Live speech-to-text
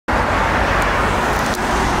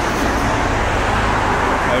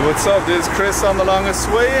Hey, what's up? This is Chris on the longest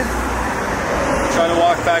way. Trying to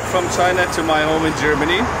walk back from China to my home in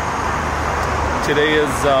Germany. Today is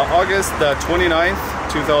August the 29th,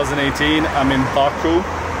 2018. I'm in Baku.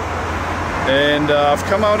 And I've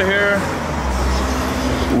come out here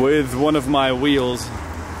with one of my wheels.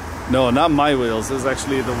 No, not my wheels. This is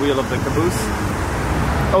actually the wheel of the caboose.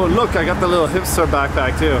 Oh, look, I got the little hipster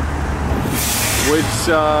backpack too. Which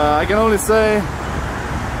I can only say,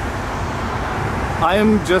 I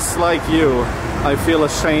am just like you. I feel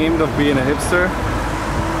ashamed of being a hipster,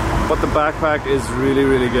 but the backpack is really,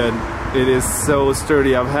 really good. It is so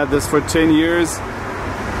sturdy. I've had this for 10 years,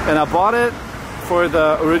 and I bought it for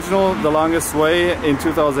the original The Longest Way in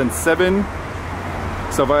 2007.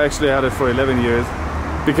 So I've actually had it for 11 years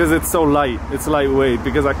because it's so light. It's lightweight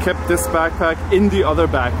because I kept this backpack in the other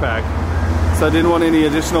backpack, so I didn't want any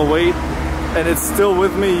additional weight, and it's still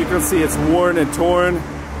with me. You can see it's worn and torn,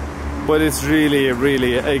 but it's really,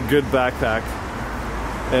 really a good backpack.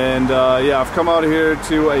 And yeah, I've come out here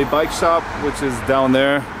to a bike shop, which is down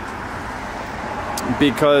there,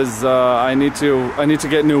 because I need to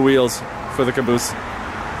get new wheels for the caboose.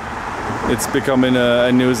 It's becoming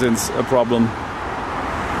a nuisance, a problem.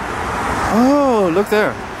 Oh, look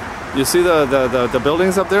there! You see the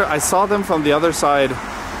buildings up there? I saw them from the other side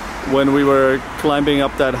when we were climbing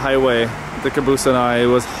up that highway, the caboose and I. It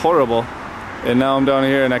was horrible. And now I'm down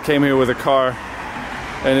here, and I came here with a car,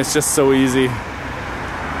 and it's just so easy.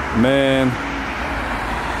 Man,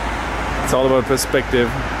 it's all about perspective.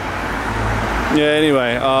 Yeah,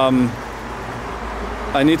 anyway,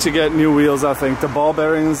 I need to get new wheels, I think. The ball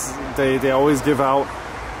bearings, they always give out.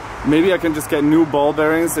 Maybe I can just get new ball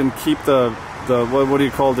bearings and keep the what do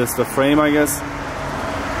you call this? The frame, I guess.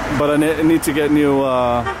 But I need to get new,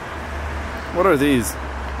 what are these?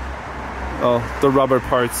 Oh, the rubber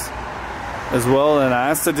parts as well. And I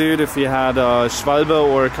asked the dude if he had Schwalbe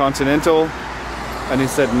or Continental, and he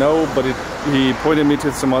said no, but he pointed me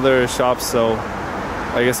to some other shops, so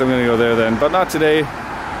I guess I'm gonna go there then, but not today.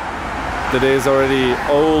 The day is already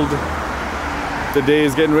old. The day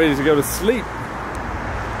is getting ready to go to sleep,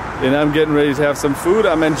 and I'm getting ready to have some food.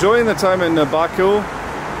 I'm enjoying the time in Baku.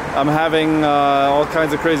 I'm having all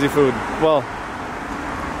kinds of crazy food. Well,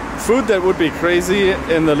 food that would be crazy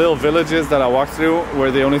in the little villages that I walk through,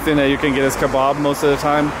 where the only thing that you can get is kebab most of the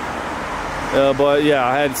time. But yeah,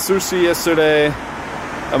 I had sushi yesterday.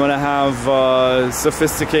 I'm gonna have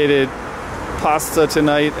sophisticated pasta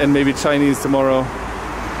tonight and maybe Chinese tomorrow.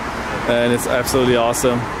 And it's absolutely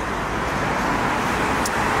awesome.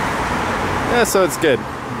 Yeah, so it's good.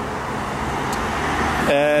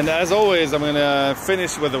 And as always, I'm gonna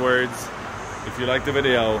finish with the words: if you like the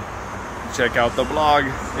video, check out the blog,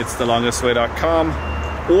 it's thelongestway.com,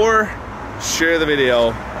 or share the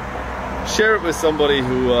video. Share it with somebody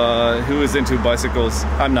who is into bicycles.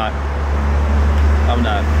 I'm not.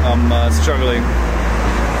 I'm struggling.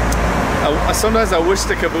 Sometimes I wish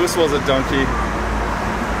the caboose was a donkey.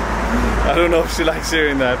 I don't know if she likes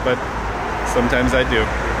hearing that, but sometimes I do.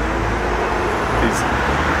 Peace.